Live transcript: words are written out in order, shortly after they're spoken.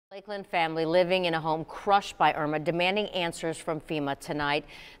Lakeland family living in a home crushed by Irma, demanding answers from FEMA tonight.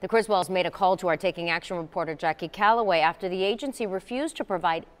 The Criswells made a call to our Taking Action reporter Jackie Calloway after the agency refused to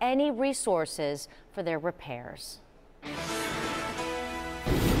provide any resources for their repairs.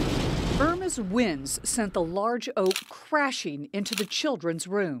 Irma's winds sent the large oak crashing into the children's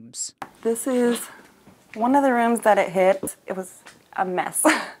rooms. This is one of the rooms that it hit. It was a mess.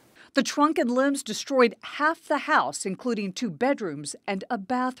 The trunk and limbs destroyed half the house, including 2 bedrooms and a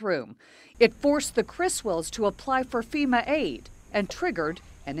bathroom. It forced the Criswells to apply for FEMA aid and triggered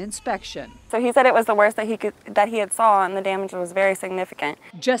an inspection. So he said it was the worst that he had saw, and the damage was very significant.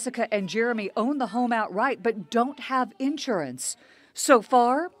 Jessica and Jeremy own the home outright but don't have insurance. So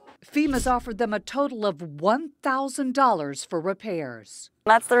far, FEMA's offered them a total of $1,000 for repairs.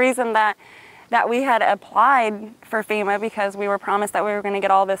 That's the reason that we had applied for FEMA, because we were promised that we were going to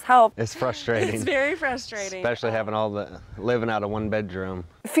get all this help. It's frustrating. It's very frustrating. Especially having living out of 1 bedroom.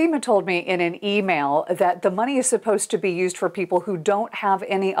 FEMA told me in an email that the money is supposed to be used for people who don't have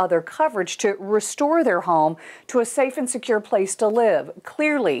any other coverage to restore their home to a safe and secure place to live.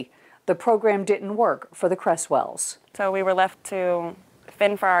 Clearly, the program didn't work for the Criswells. So we were left to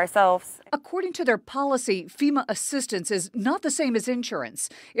fend for ourselves. According to their policy, FEMA assistance is not the same as insurance.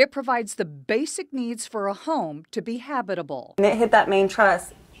 It provides the basic needs for a home to be habitable. When it hit that main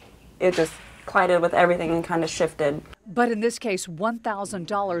truss, it just collided with everything and kind of shifted. But in this case,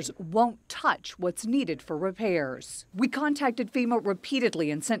 $1,000 won't touch what's needed for repairs. We contacted FEMA repeatedly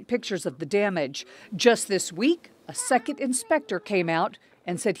and sent pictures of the damage. Just this week, a second inspector came out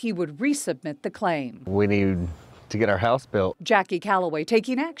and said he would resubmit the claim. We need to get our house built. Jackie Calloway,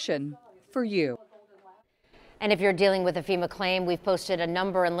 Taking Action for you. And if you're dealing with a FEMA claim, we've posted a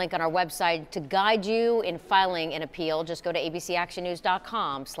number and link on our website to guide you in filing an appeal. Just go to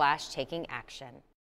abcactionnews.com/takingaction.